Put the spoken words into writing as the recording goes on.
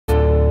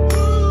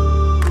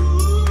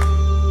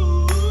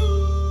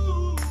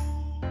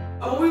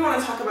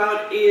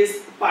about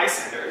is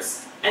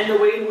bystanders and the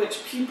way in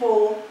which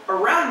people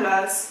around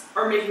us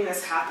are making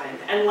this happen,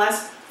 and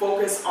less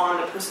focus on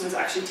the person who's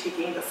actually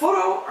taking the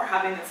photo or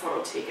having the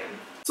photo taken.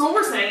 So what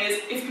we're saying is,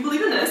 if you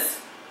believe in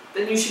this,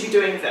 then you should be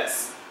doing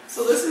this.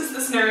 So this is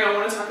the scenario I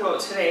want to talk about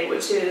today,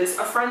 which is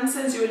a friend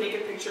sends you a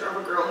naked picture of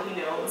a girl he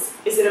knows.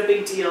 Is it a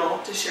big deal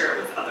to share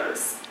it with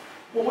others?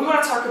 What we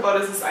want to talk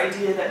about is this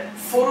idea that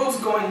photos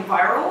going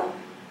viral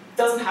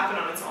doesn't happen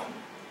on its own.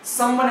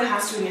 Someone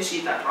has to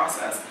initiate that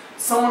process.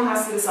 Someone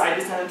has to decide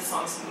to send it to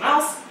someone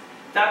else.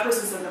 That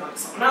person sends it on to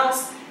someone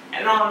else,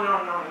 and on and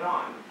on and on and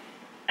on.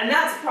 And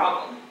that's a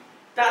problem.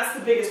 That's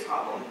the biggest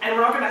problem. And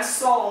we're not going to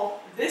solve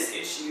this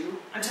issue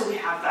until we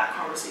have that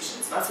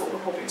conversation. So that's what we're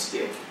hoping to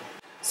do.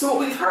 So what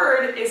we've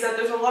heard is that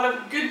there's a lot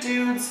of good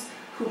dudes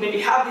who maybe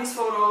have these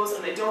photos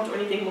and they don't do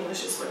anything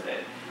malicious with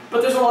it.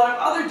 But there's a lot of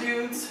other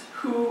dudes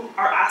who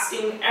are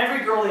asking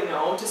every girl they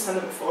know to send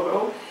them a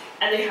photo,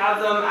 and they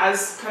have them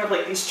as kind of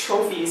like these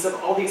trophies of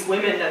all these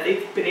women that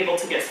they've been able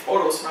to get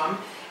photos from,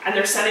 and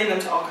they're sending them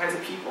to all kinds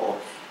of people.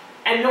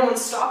 And no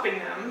one's stopping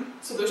them,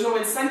 so there's no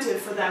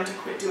incentive for them to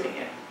quit doing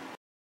it.